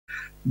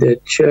the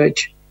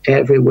church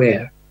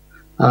everywhere.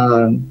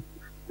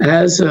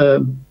 As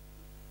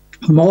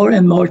more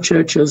and more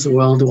churches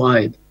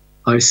worldwide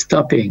are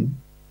stopping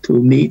to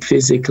meet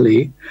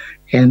physically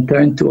and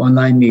turn to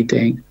online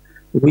meeting,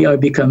 we are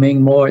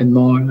becoming more and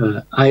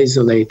more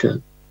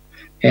isolated.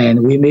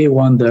 And we may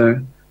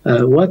wonder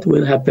what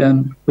will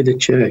happen with the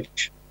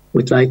church,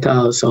 with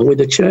Lighthouse, or with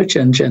the church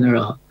in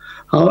general.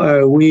 How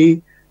are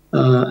we,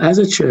 as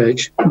a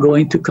church,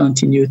 going to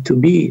continue to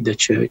be the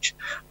church?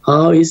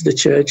 How is the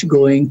church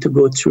going to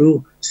go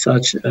through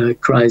such a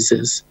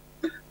crisis?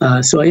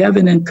 So I have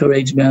an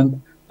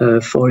encouragement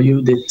for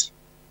you this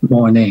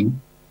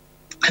morning.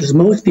 As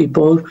most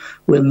people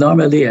will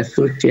normally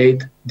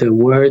associate the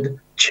word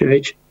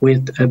church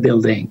with a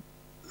building.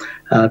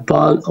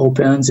 Paul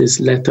opens his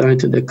letter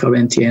to the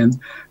Corinthians,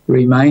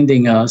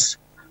 reminding us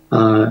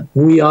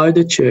we are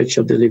the church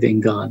of the living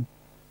God.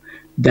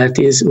 That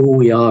is who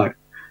we are.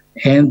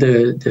 And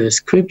the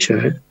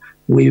scripture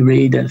we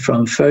read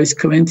from 1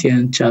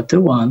 Corinthians chapter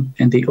 1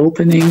 and the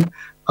opening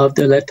of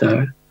the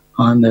letter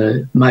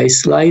on my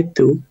slide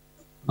 2,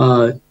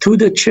 to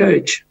the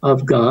church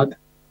of God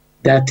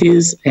that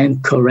is in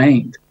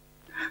Corinth,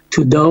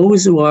 to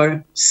those who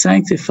are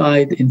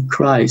sanctified in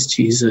Christ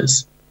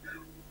Jesus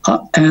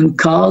and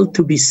called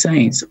to be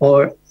saints,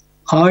 or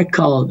are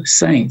called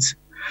saints,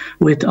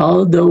 with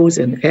all those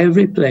in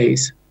every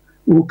place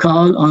who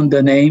call on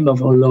the name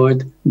of our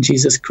Lord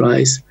Jesus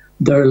Christ,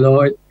 their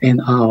Lord and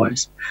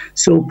ours.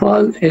 So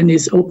Paul, in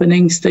his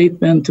opening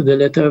statement to the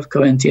letter of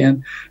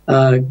Corinthians,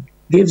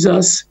 gives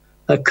us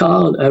a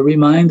call, a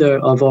reminder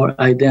of our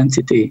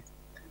identity.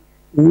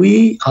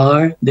 We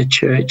are the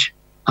church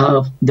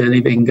of the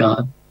living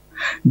God.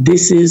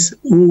 This is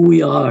who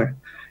we are.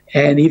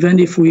 And even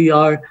if we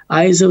are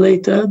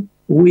isolated,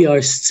 we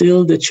are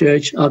still the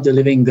church of the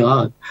living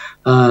God.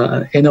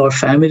 In our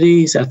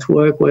families, at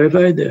work,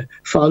 wherever the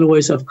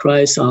followers of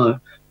Christ are,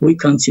 we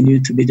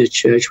continue to be the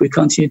church. We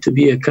continue to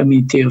be a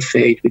community of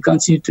faith. We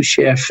continue to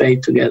share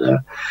faith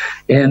together.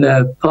 And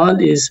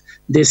Paul is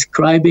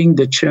describing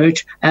the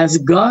church as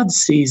God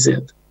sees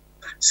it.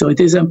 So it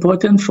is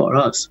important for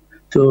us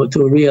to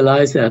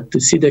realize that, to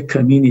see the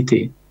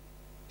community.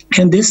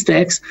 In this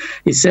text,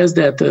 it says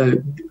that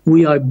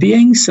we are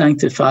being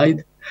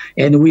sanctified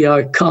and we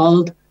are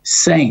called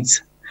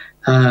saints.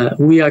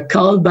 We are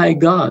called by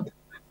God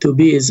to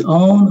be his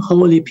own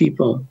holy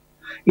people.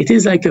 It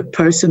is like a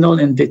personal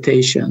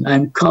invitation.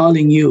 I'm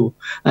calling you.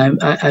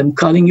 I'm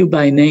calling you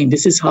by name.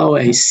 This is how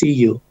I see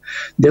you.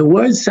 The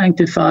word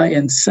sanctify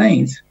and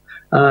saints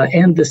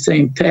in the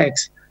same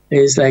text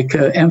is like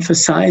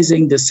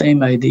emphasizing the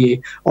same idea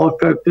or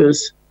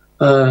purpose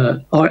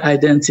or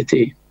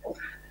identity.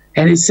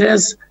 And it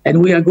says,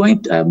 and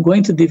I'm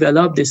going to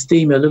develop this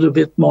theme a little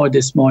bit more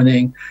this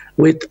morning,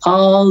 with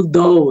all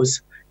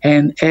those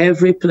and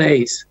every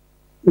place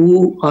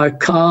who are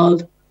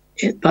called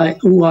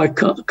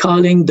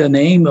calling the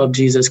name of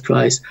Jesus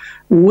Christ,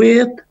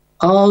 with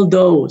all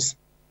those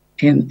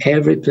in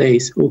every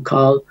place who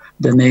call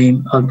the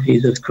name of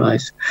Jesus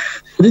Christ.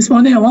 This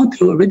morning I want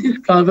to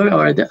rediscover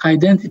our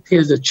identity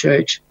as a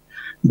church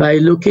by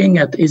looking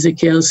at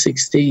Ezekiel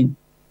 16.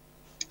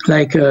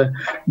 Like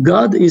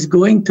God is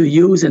going to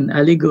use an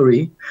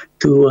allegory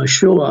to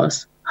show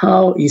us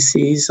how he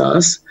sees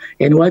us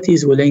and what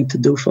he's willing to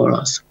do for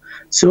us.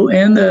 So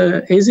in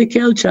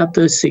Ezekiel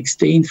chapter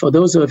 16, for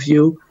those of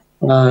you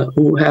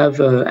who have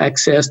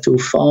access to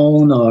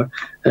phone or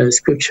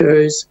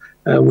scriptures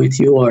with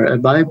you or a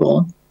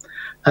Bible,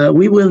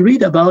 we will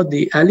read about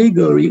the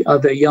allegory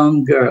of a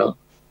young girl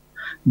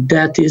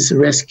that is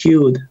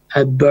rescued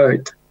at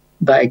birth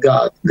by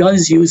God. God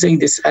is using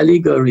this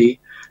allegory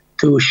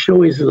to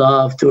show his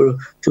love,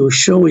 to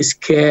show his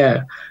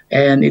care.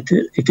 And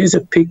it is a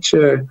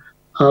picture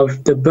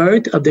of the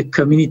birth of the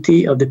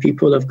community of the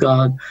people of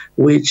God,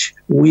 which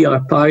we are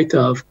part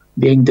of,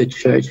 being the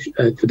church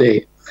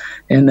today.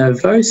 In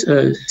verse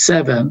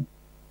 7,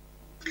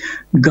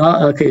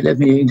 God, okay, let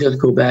me just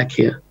go back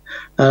here.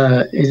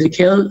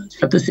 Ezekiel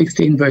chapter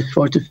 16, verse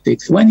 4 to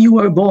 6. When you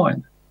were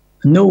born,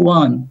 no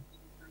one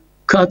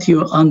cut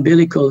your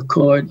umbilical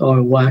cord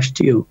or washed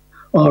you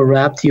or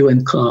wrapped you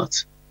in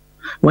cloths.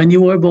 When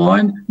you were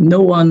born,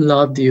 no one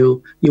loved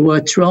you. You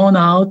were thrown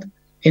out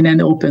in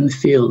an open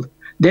field.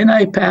 Then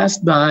I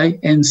passed by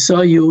and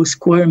saw you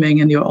squirming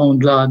in your own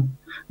blood,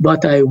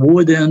 but I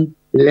wouldn't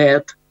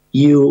let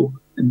you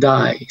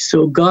die.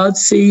 So God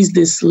sees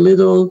this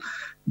little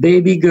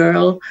baby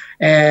girl,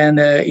 and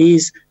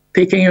he's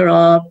picking her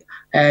up,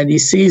 and he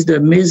sees the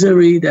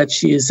misery that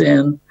she is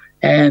in,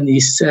 and he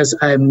says,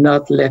 I'm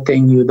not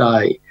letting you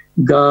die.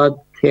 God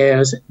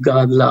cares,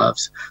 God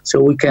loves.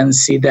 So we can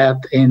see that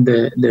in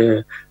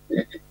the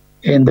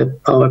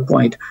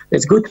PowerPoint.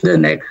 Let's go to the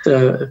next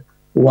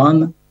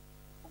one.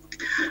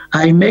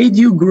 I made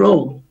you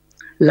grow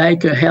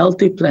like a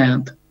healthy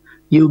plant.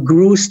 You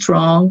grew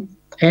strong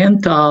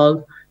and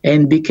tall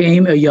and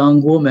became a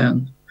young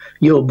woman.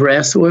 Your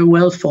breasts were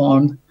well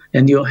formed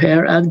and your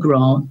hair had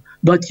grown,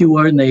 but you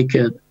were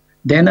naked.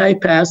 Then I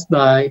passed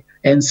by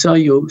and saw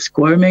you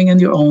squirming in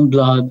your own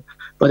blood,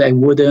 but I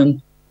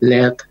wouldn't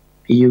let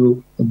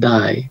you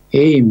die.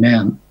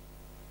 Amen.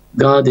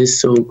 God is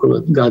so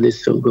good. God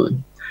is so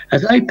good.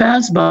 As I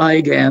passed by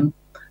again,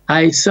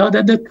 I saw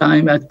that the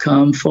time had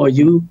come for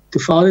you to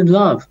fall in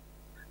love.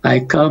 I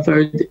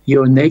covered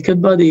your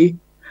naked body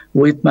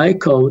with my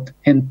coat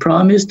and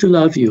promised to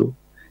love you.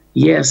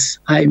 Yes,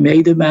 I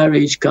made a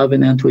marriage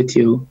covenant with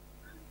you,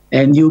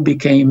 and you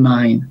became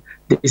mine.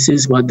 This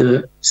is what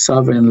the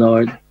sovereign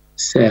Lord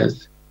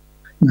says.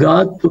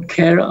 God took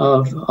care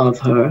of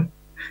her.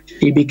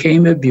 She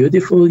became a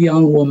beautiful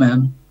young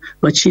woman,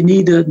 but she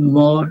needed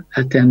more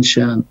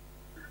attention.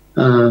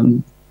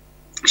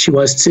 She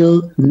was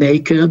still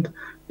naked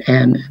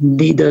and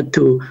needed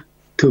to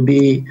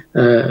be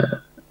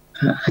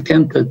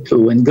attended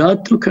to. And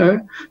God took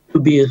her to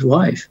be his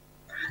wife.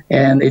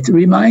 And it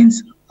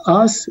reminds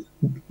us,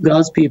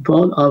 God's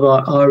people, of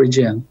our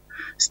origin,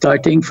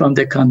 starting from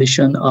the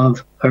condition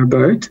of her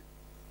birth,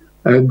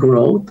 her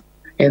growth,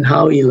 and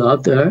how he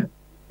loved her,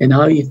 and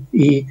how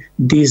he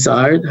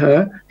desired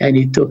her, and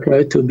he took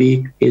her to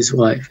be his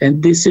wife.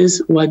 And this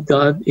is what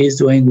God is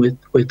doing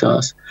with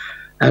us.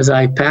 As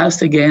I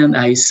passed again,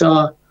 I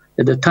saw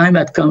that the time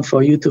had come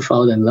for you to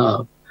fall in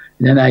love.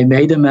 And then I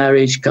made a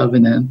marriage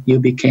covenant. You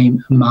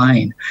became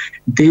mine.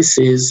 This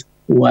is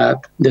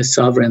what the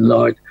sovereign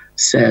Lord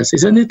says.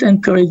 Isn't it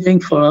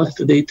encouraging for us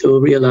today to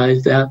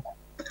realize that?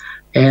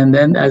 And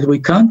then as we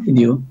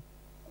continue,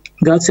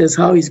 God says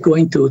how he's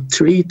going to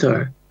treat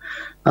her.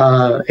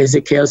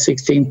 Ezekiel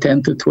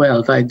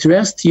 16:10-12. I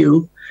dressed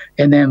you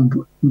in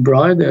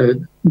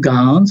embroidered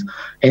gowns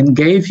and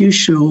gave you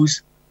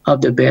shoes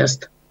of the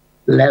best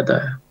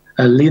leather,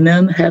 a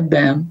linen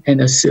headband,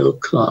 and a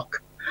silk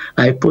cloak.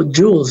 I put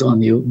jewels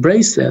on you,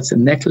 bracelets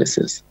and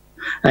necklaces.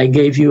 I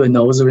gave you a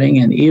nose ring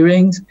and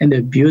earrings and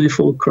a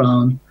beautiful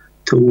crown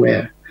to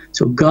wear.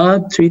 So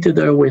God treated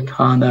her with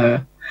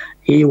honor.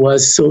 He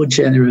was so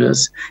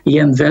generous. He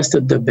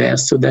invested the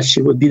best so that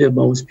she would be the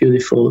most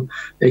beautiful.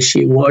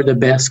 She wore the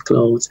best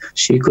clothes.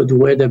 She could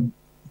wear the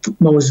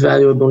most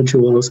valuable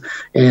jewels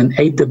and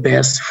ate the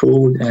best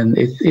food. And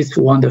it's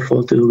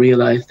wonderful to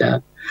realize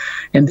that.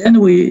 And then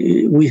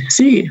we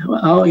see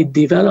how it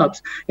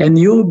develops. And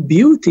your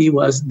beauty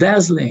was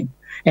dazzling.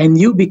 And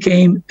you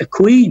became a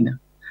queen.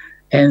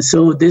 And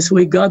so this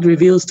way God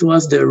reveals to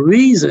us the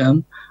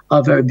reason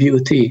of her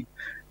beauty.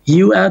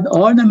 You had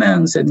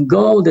ornaments and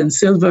gold and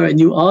silver,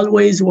 and you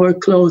always wore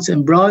clothes,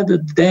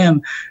 embroidered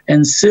them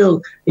and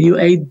silk. You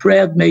ate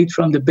bread made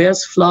from the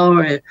best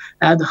flour,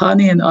 had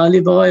honey and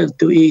olive oil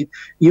to eat.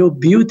 Your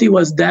beauty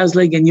was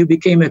dazzling, and you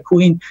became a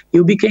queen.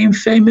 You became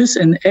famous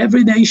in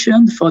every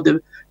nation for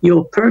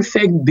your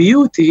perfect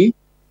beauty,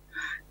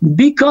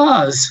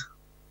 because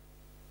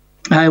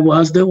I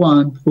was the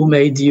one who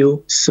made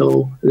you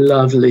so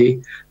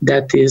lovely.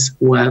 That is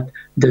what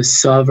the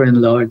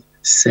sovereign Lord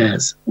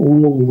says.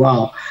 Oh,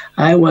 wow.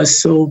 I was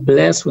so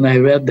blessed when I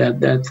read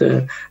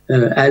that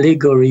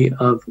allegory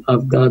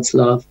of God's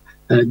love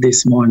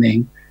this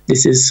morning.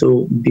 This is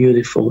so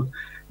beautiful.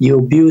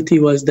 Your beauty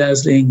was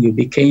dazzling. You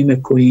became a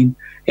queen.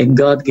 And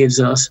God gives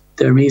us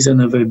the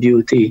reason of her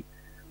beauty.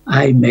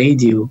 I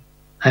made you.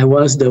 I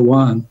was the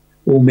one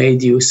who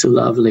made you so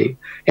lovely.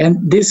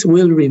 And this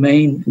will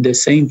remain the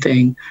same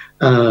thing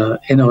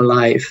in our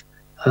life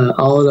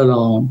all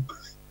along.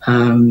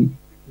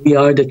 We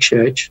are the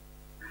church.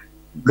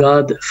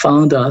 God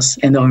found us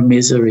in our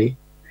misery.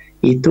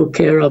 He took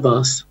care of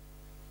us.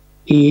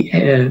 He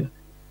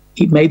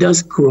made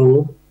us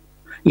grow.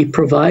 He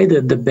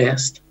provided the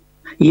best.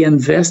 He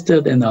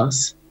invested in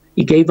us.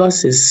 He gave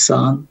us his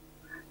son.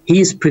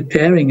 He is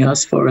preparing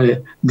us for a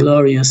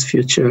glorious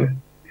future.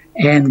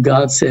 And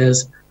God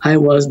says, I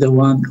was the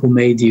one who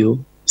made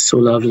you so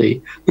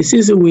lovely. This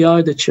is who we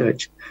are, the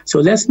church. So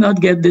let's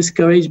not get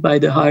discouraged by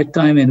the hard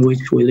time in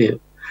which we live.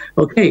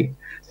 Okay,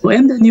 so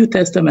in the New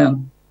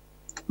Testament,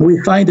 we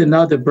find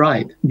another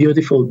bride,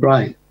 beautiful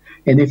bride.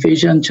 In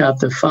Ephesians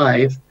chapter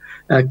 5,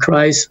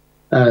 Christ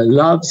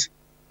loves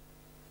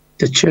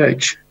the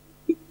church.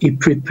 He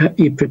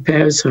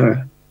prepares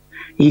her.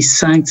 He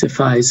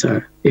sanctifies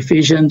her.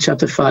 Ephesians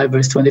chapter 5,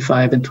 verse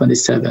 25 and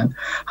 27.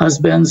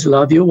 Husbands,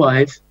 love your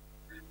wife,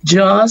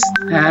 just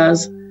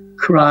as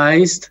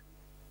Christ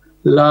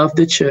loved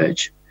the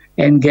church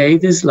and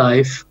gave his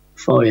life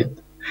for it.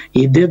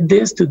 He did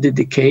this to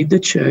dedicate the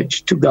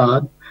church to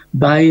God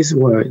by his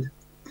word,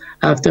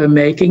 after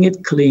making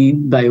it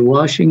clean by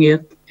washing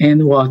it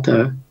in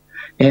water,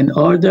 in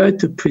order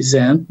to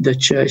present the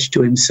church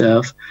to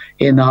himself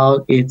in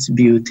all its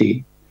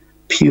beauty,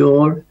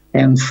 pure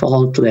and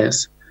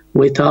faultless,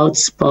 without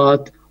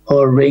spot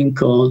or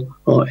wrinkle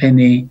or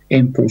any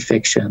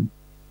imperfection.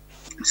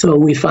 So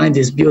we find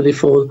this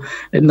beautiful,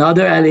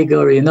 another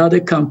allegory, another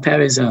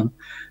comparison.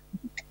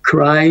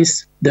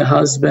 Christ, the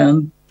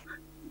husband,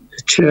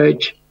 the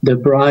church, the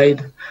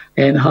bride,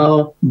 and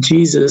how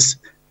Jesus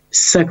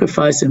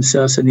sacrificed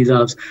himself and he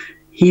loves.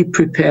 He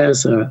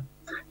prepares her.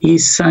 He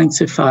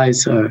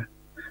sanctifies her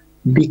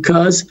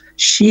because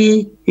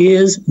she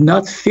is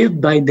not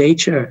fit by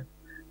nature,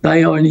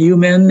 by our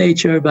human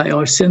nature, by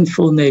our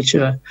sinful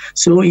nature.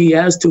 So he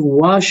has to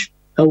wash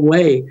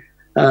away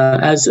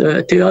as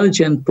a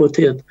theologian put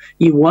it,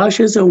 he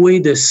washes away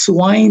the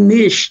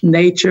swinish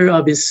nature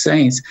of his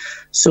saints.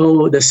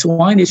 So the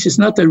swinish is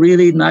not a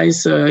really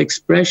nice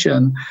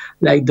expression,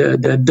 like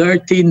the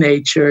dirty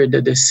nature,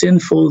 the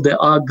sinful, the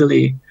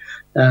ugly.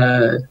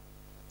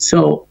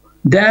 So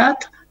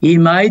that he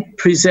might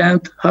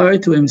present her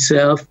to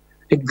himself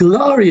a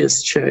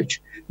glorious church.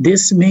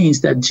 This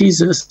means that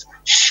Jesus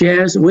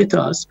shares with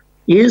us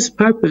his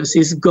purpose,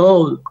 his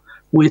goal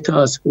with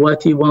us,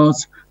 what he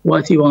wants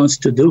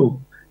to do.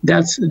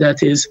 That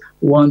is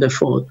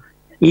wonderful.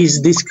 He's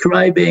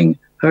describing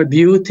her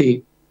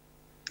beauty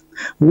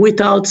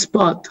without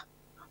spot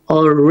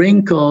or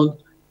wrinkle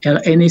or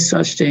any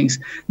such things.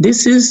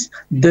 This is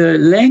the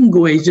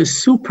language, the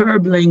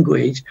superb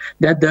language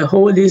that the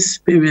Holy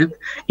Spirit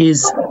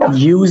is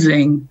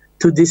using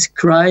to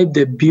describe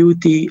the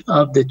beauty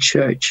of the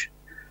church,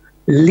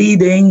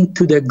 leading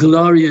to the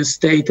glorious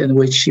state in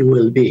which she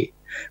will be.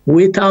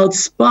 Without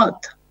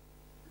spot,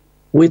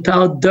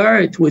 without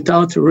dirt,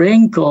 without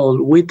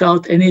wrinkle,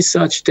 without any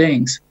such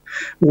things.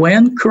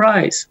 When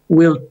Christ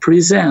will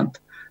present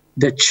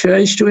the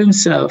church to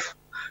himself,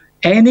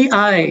 any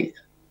eye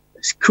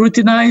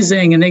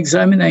scrutinizing and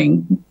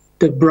examining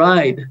the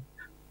bride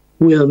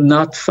will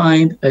not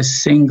find a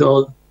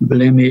single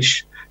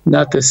blemish,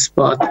 not a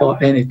spot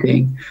or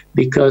anything,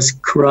 because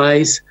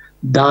Christ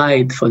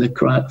died for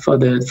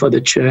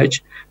the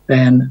church,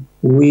 and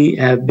we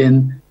have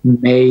been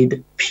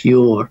made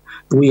pure.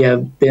 We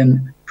have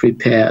been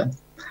prepared.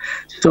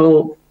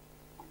 So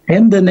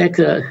in the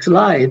next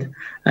slide,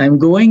 I'm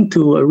going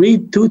to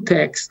read two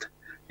texts,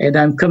 and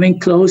I'm coming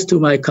close to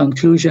my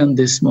conclusion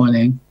this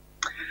morning,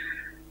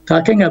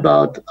 talking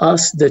about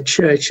us, the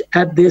church,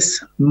 at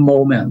this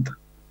moment.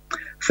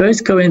 1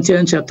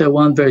 Corinthians chapter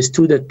 1, verse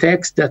 2, the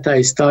text that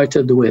I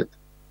started with.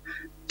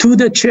 To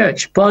the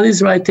church, Paul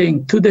is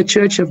writing to the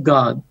church of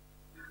God,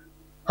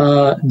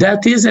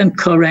 that is in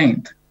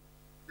Corinth,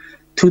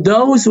 to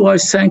those who are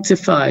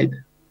sanctified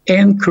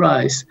in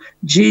Christ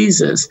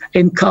Jesus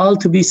and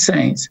called to be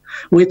saints,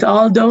 with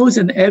all those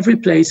in every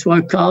place who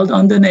are called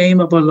on the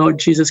name of our Lord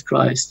Jesus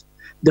Christ,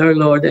 their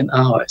Lord and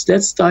ours.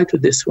 Let's start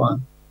with this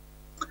one.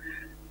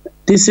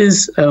 This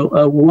is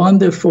a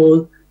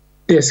wonderful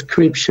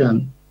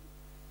description.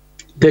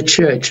 The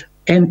church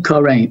in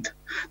Corinth.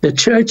 The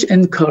church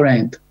in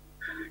Corinth.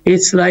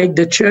 It's like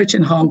the church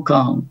in Hong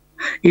Kong.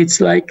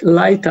 It's like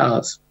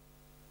Lighthouse.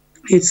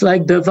 It's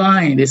like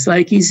Divine. It's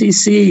like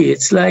ECC.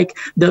 It's like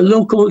the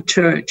local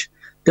church,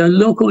 the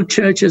local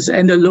churches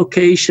and the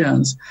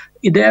locations.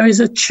 There is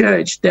a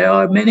church. There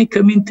are many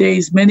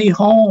communities, many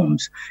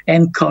homes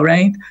in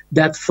Corinth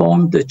that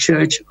form the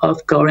church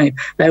of Corinth.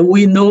 That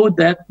we know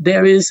that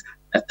there is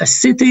a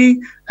city,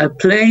 a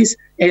place,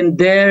 and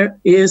there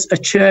is a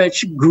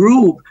church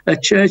group, a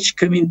church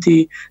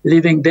community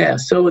living there.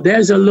 So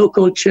there's a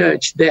local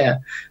church there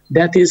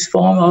that is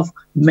formed of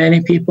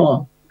many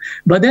people.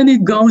 But then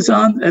it goes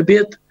on a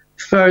bit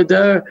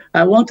further.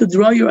 I want to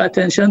draw your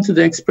attention to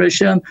the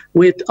expression,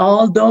 with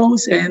all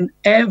those in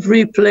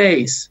every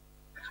place.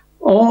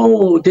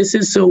 Oh, this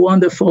is so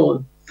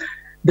wonderful.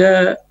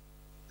 The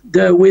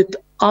with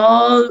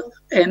all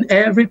in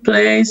every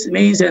place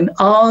means in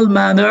all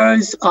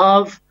manners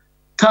of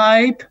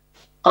type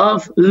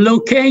of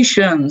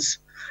locations,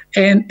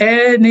 in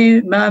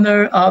any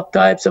manner of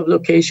types of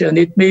location.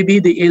 It may be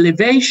the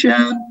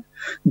elevation,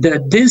 the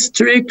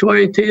district where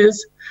it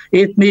is.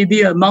 It may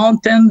be a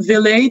mountain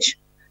village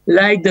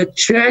like the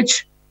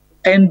church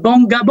in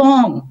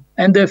Bongabong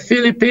and the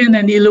Philippines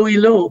and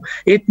Iloilo.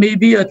 It may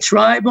be a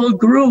tribal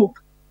group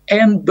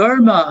in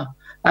Burma.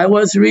 I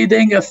was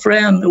reading a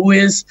friend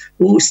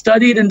who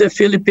studied in the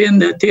Philippines,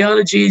 the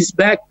theologies,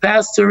 back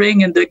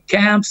pastoring in the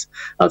camps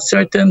of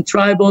certain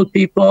tribal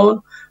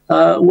people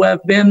who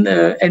have been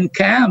in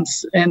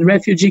camps and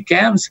refugee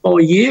camps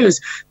for years.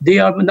 They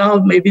are now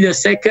maybe the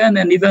second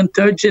and even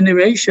third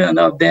generation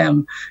of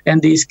them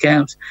in these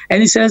camps.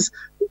 And he says,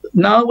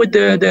 now with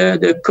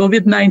the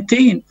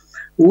COVID-19,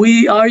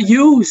 we are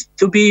used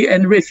to be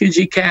in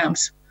refugee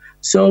camps.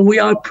 So we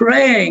are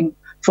praying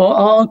for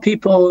all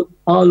people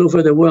all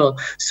over the world.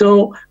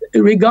 So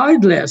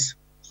regardless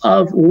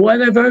of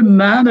whatever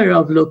manner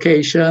of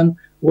location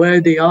where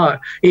they are,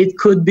 it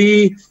could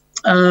be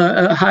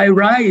a high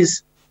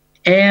rise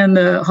in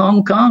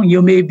Hong Kong.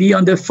 You may be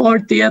on the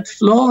 40th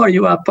floor,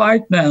 your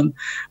apartment.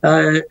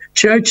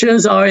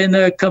 Churches are in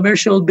a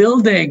commercial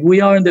building.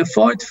 We are on the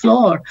 4th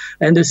floor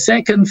and the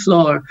 2nd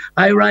floor.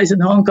 High rise in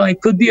Hong Kong.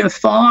 It could be a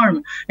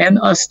farm in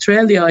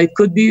Australia. It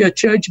could be a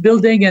church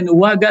building in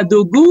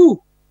Ouagadougou.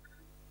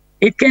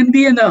 It can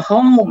be in a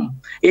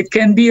home. It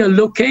can be a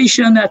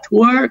location at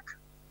work.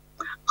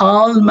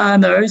 All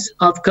manners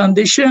of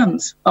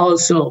conditions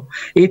also.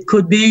 It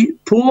could be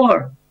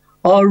poor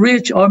or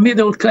rich or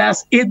middle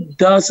class. It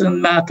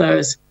doesn't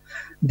matter,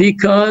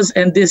 because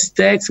in this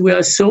text we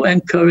are so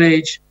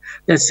encouraged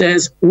that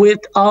says, with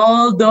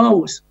all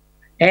those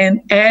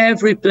and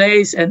every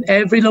place and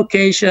every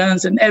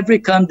locations and every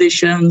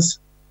conditions,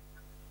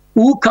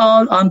 who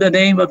call on the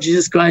name of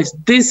Jesus Christ.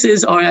 This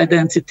is our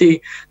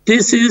identity.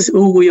 This is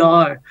who we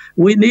are.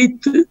 We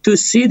need to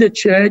see the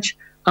church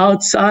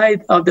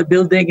outside of the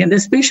building, and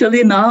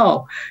especially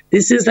now.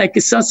 This is like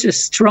such a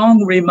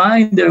strong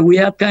reminder. We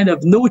have kind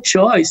of no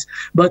choice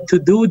but to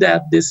do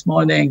that this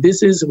morning.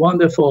 This is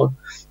wonderful.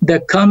 The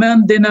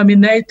common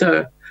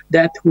denominator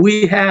that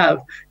we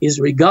have is,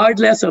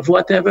 regardless of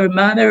whatever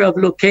manner of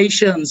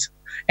locations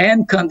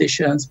and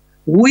conditions,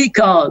 we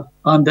call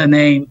on the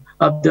name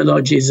of the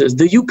Lord Jesus.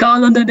 Do you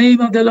call on the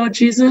name of the Lord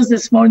Jesus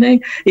this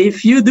morning?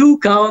 If you do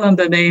call on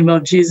the name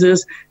of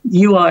Jesus,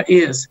 you are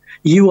His.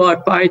 You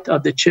are part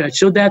of the church.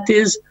 So that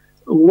is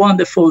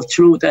wonderful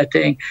truth, I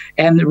think.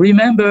 And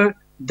remember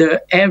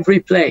the every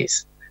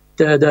place,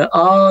 the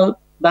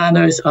all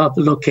manners of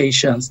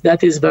locations.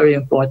 That is very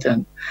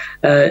important.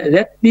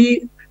 Let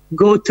me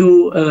go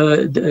to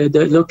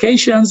the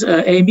locations.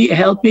 Amy,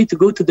 help me to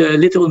go to the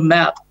little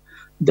map,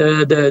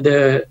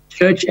 the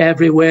church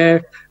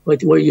everywhere,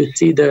 where you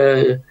see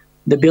the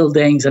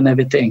buildings and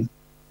everything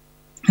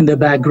in the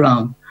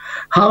background.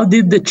 How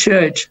did the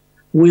church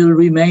will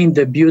remain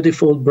the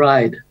beautiful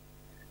bride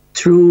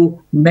through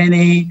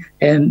many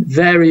and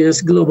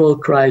various global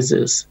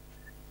crises?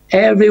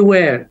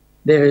 Everywhere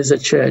there is a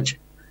church.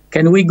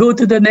 Can we go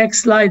to the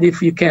next slide if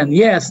you can?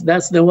 Yes,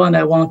 that's the one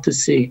I want to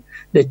see.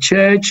 The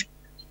church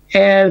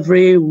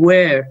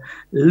everywhere.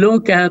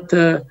 Look at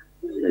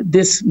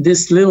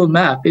this little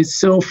map. It's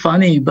so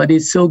funny, but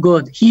it's so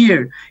good.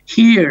 Here,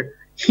 here,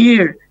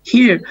 here,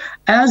 here.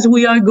 As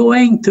we are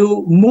going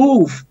to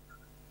move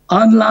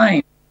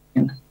online,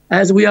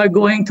 as we are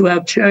going to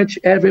have church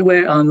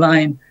everywhere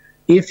online,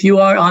 if you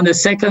are on the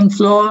second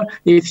floor,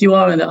 if you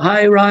are in a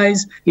high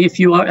rise, if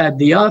you are at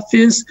the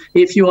office,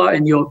 if you are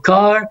in your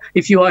car,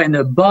 if you are in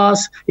a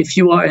bus, if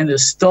you are in the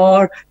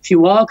store, if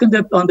you walk on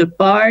the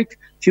park,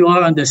 if you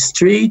are on the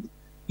street,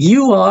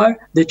 you are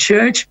the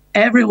church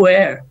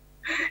everywhere.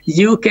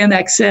 You can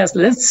access,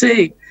 let's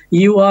say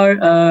you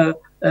are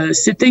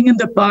sitting in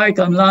the park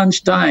on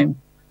lunchtime,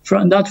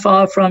 not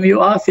far from your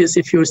office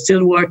if you're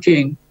still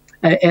working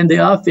in the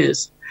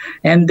office.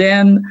 And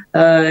then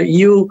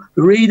you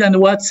read on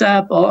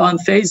WhatsApp or on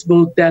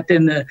Facebook that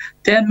in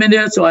 10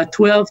 minutes or at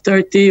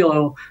 12:30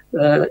 or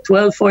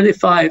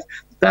 12:45,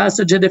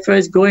 Pastor Jennifer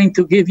is going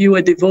to give you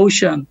a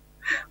devotion.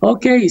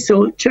 Okay,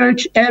 so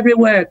church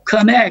everywhere,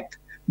 connect,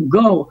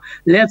 go.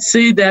 Let's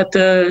see that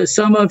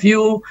some of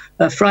you,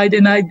 a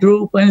Friday night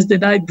group, Wednesday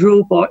night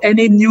group, or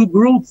any new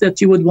group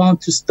that you would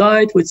want to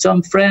start with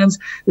some friends,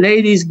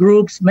 ladies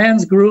groups,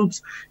 men's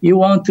groups, you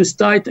want to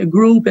start a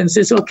group and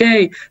says,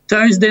 okay,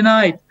 Thursday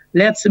night,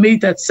 let's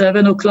meet at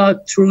 7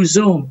 o'clock through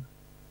Zoom.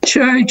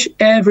 Church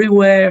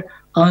everywhere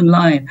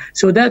online.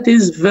 So that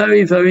is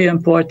very, very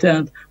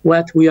important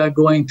what we are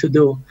going to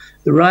do.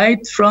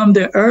 Right from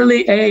the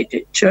early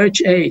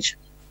church age,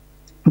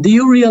 do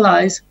you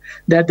realize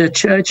that the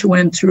church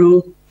went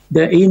through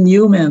the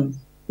inhuman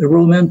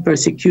Roman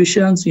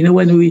persecutions? You know,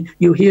 when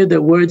you hear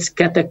the words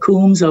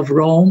catacombs of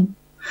Rome,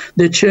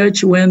 the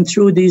church went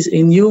through these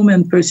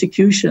inhuman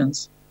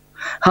persecutions.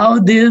 How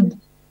did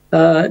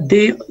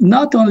they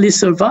not only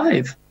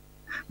survive,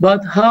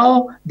 but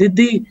how did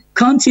they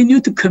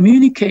continue to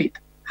communicate?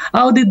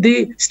 How did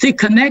they stay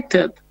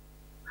connected?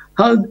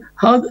 How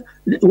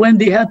when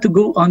they had to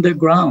go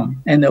underground,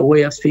 in a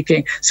way of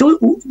speaking. So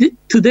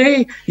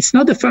today, it's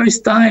not the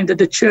first time that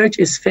the church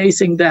is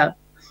facing that.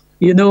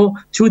 You know,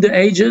 through the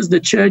ages, the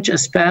church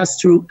has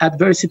passed through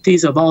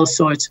adversities of all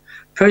sorts,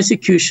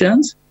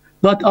 persecutions,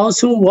 but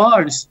also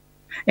wars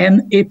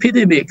and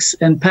epidemics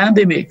and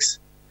pandemics.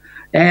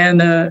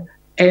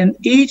 And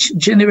each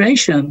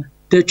generation,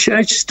 the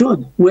church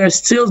stood. We are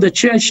still the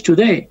church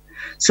today.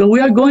 So we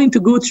are going to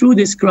go through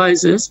this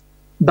crisis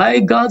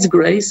by God's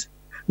grace.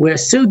 We're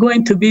still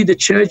going to be the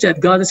church that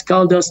God has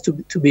called us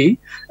to be,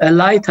 a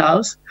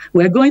lighthouse.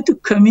 We're going to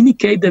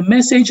communicate the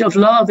message of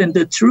love and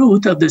the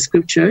truth of the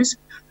scriptures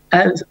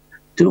as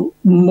to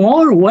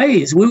more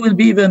ways. We will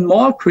be even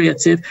more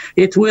creative.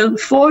 It will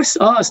force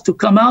us to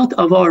come out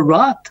of our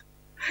rut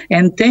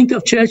and think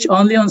of church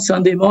only on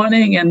Sunday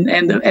morning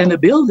and a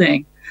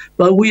building.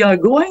 But we are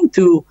going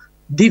to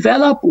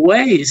develop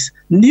ways,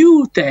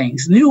 new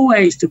things, new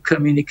ways to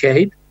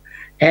communicate.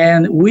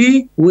 And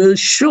we will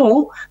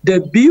show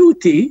the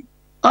beauty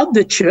of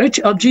the church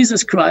of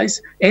Jesus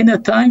Christ in a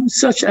time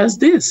such as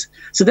this.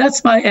 So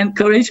that's my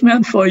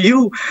encouragement for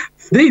you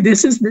today.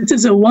 This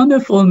is a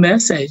wonderful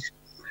message.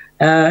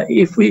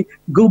 If we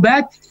go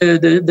back to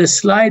the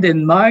slide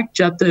in Mark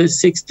chapter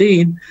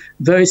 16,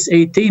 verse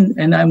 18,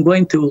 and I'm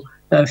going to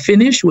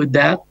finish with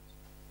that.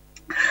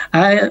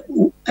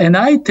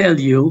 I tell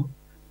you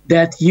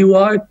that you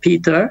are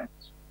Peter,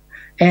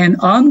 and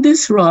on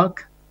this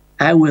rock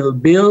I will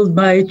build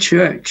my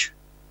church.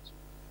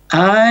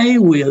 I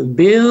will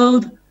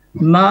build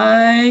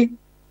my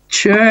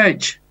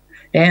church,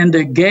 and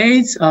the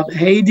gates of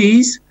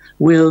Hades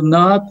will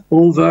not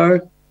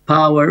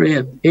overpower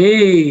it.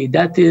 Hey,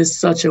 that is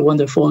such a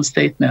wonderful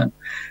statement.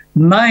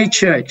 My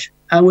church,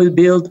 I will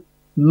build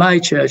my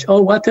church.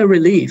 Oh, what a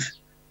relief.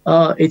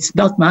 It's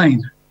not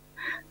mine.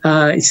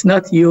 it's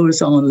not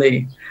yours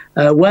only.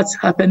 What's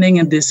happening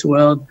in this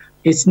world,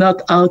 it's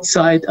not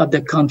outside of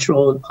the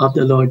control of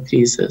the Lord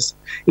Jesus.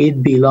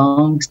 It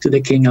belongs to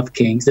the King of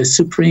Kings, the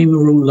supreme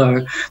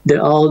ruler,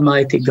 the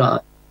Almighty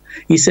God.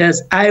 He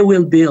says, I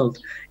will build.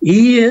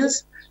 He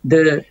is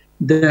the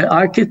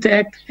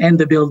architect and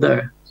the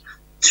builder.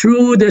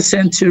 Through the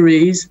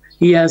centuries,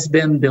 he has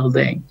been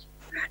building.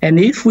 And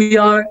if we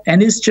are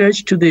in his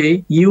church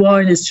today, you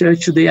are in his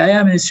church today, I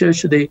am in his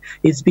church today,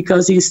 it's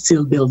because he's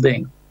still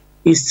building.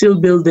 He's still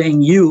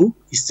building you,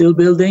 he's still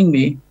building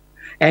me,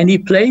 and he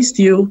placed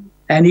you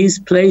and he's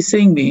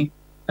placing me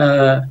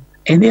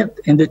in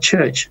the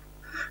church.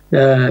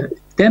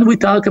 Then we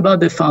talk about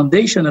the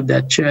foundation of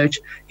that church.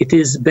 It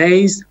is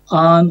based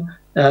on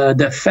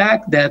the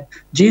fact that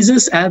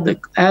Jesus had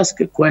asked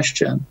a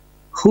question,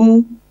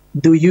 who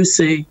do you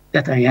say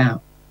that I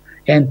am?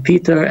 And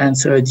Peter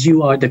answered,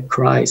 you are the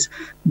Christ,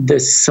 the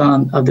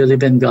Son of the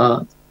living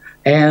God.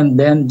 And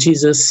then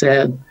Jesus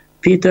said,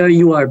 Peter,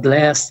 you are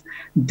blessed.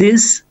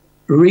 This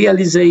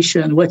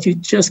realization, what you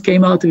just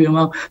came out of your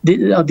mouth,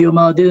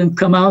 didn't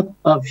come out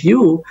of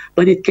you,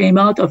 but it came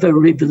out of a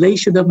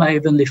revelation of my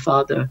Heavenly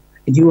Father.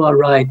 And you are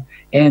right.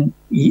 And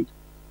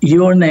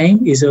your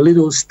name is a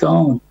little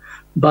stone,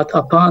 but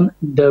upon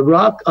the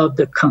rock of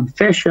the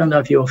confession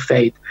of your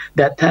faith,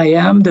 that I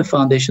am the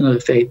foundation of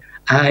the faith,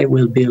 I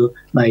will build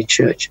my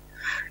church.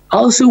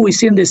 Also, we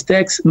see in this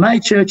text, my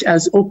church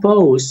as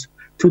opposed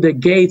to the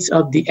gates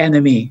of the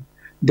enemy,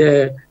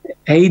 the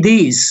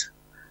Hades.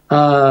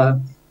 Whatever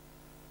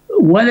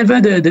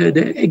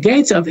the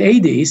gates of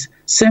Hades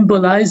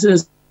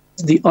symbolizes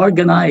the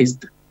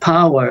organized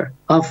power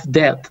of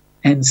death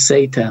and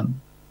Satan.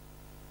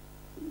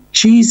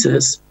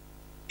 Jesus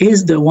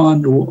is the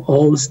one who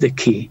holds the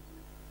key.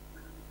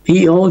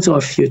 He holds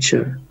our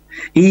future.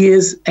 He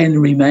is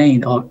and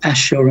remains our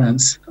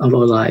assurance of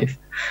our life.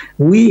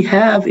 We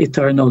have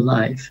eternal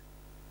life.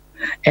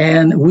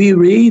 And we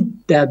read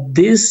that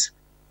this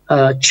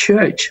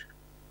church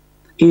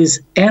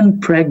is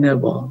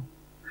impregnable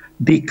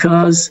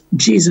because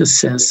Jesus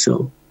says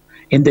so.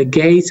 And the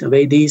gates of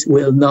Hades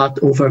will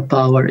not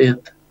overpower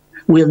it,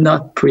 will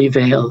not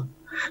prevail.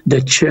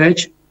 The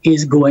church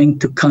is going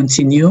to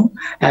continue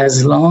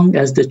as long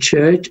as the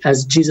church,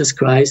 as Jesus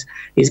Christ,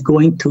 is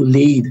going to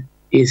lead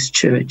his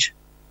church.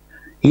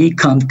 He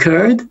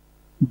conquered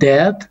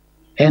death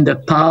and the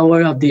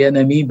power of the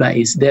enemy by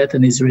his death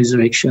and his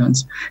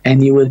resurrections,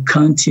 and he will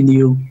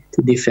continue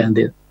to defend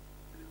it.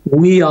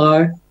 We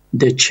are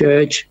the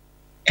church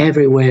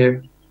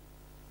everywhere,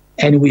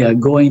 and we are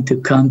going to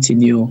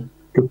continue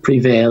to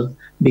prevail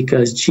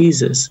because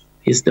Jesus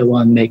is the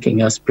one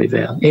making us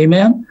prevail.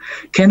 Amen?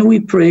 Can we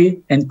pray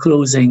in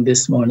closing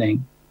this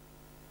morning?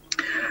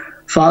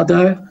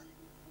 Father,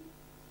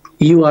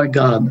 you are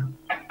God,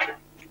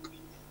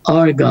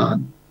 our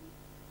God,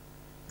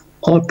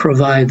 our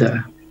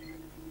provider,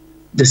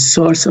 the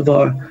source of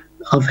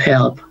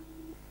help,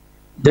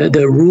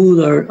 the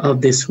ruler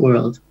of this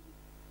world.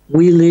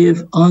 We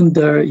live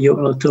under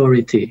your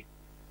authority.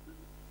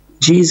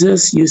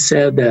 Jesus, you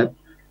said that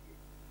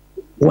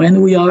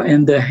when we are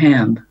in the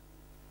hand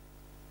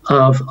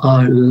of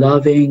our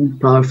loving,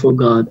 powerful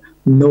God,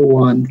 no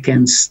one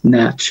can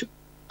snatch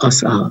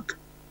us out.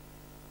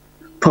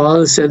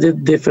 Paul said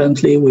it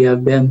differently. We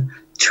have been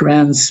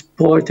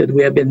transported.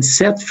 We have been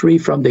set free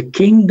from the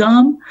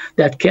kingdom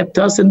that kept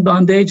us in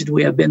bondage.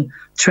 We have been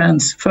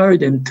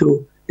transferred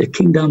into the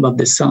kingdom of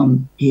the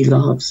Son he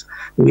loves.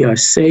 We are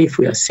safe.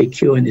 We are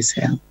secure in his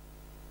hand.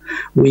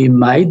 We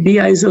might be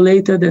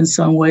isolated in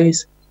some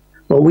ways,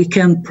 but we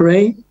can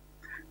pray.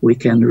 We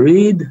can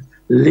read,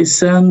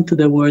 listen to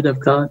the word of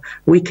God.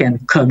 We can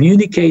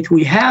communicate.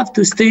 We have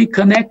to stay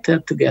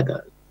connected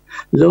together.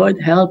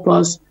 Lord, help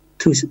us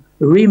to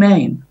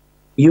remain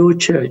your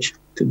church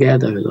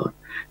together, Lord.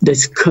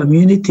 This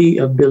community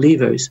of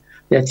believers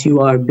that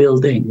you are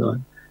building,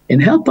 Lord.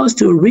 And help us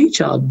to reach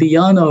out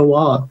beyond our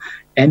wall.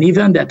 And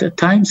even at a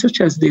time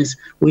such as this,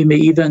 we may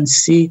even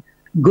see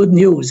good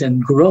news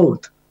and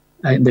growth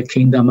in the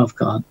kingdom of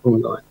God, oh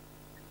Lord.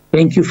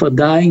 Thank you for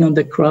dying on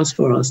the cross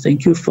for us.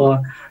 Thank you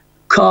for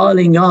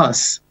calling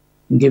us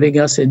and giving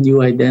us a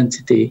new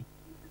identity.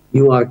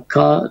 You are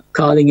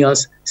calling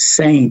us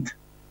saint.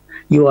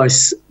 You are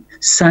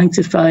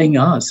sanctifying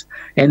us.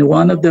 And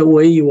one of the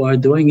way you are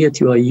doing it,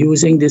 you are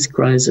using this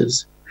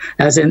crisis.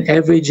 As in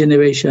every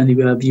generation,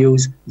 you have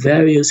used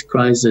various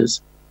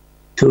crises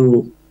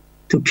to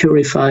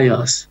purify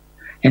us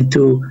and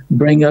to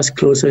bring us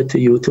closer to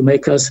you, to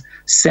make us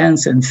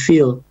sense and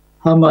feel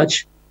how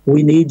much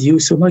we need you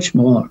so much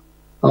more,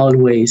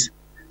 always.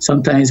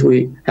 Sometimes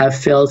we have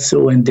felt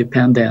so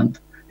independent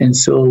and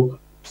so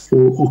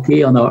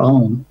okay on our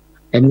own.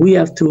 And we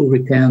have to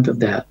repent of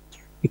that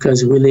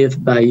because we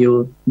live by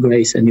your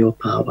grace and your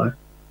power.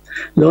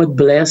 Lord,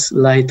 bless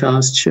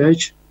Lighthouse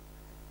Church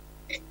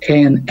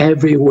and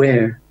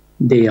everywhere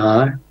they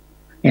are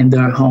in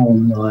their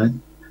home, Lord.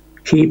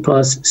 Keep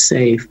us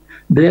safe.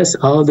 Bless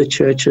all the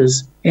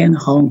churches in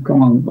Hong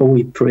Kong. Oh,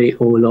 we pray,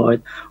 oh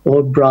Lord,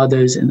 all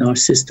brothers and our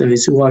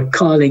sisters who are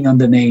calling on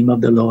the name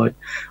of the Lord.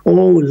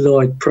 Oh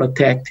Lord,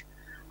 protect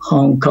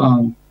Hong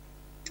Kong,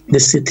 the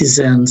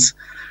citizens,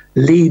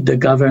 lead the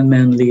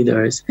government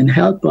leaders, and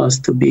help us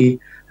to be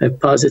a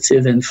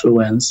positive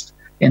influence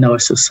in our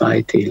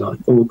society, Lord.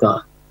 Oh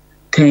God,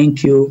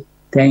 thank you,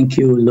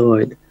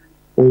 Lord.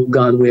 Oh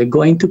God, we're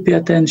going to pay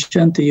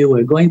attention to you.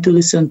 We're going to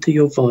listen to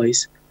your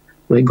voice.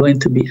 We're going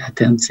to be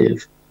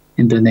attentive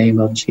in the name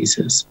of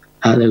Jesus.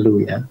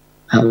 Hallelujah.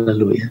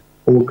 Hallelujah.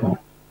 Oh God,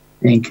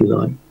 thank you,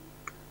 Lord.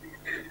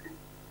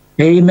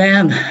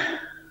 Amen.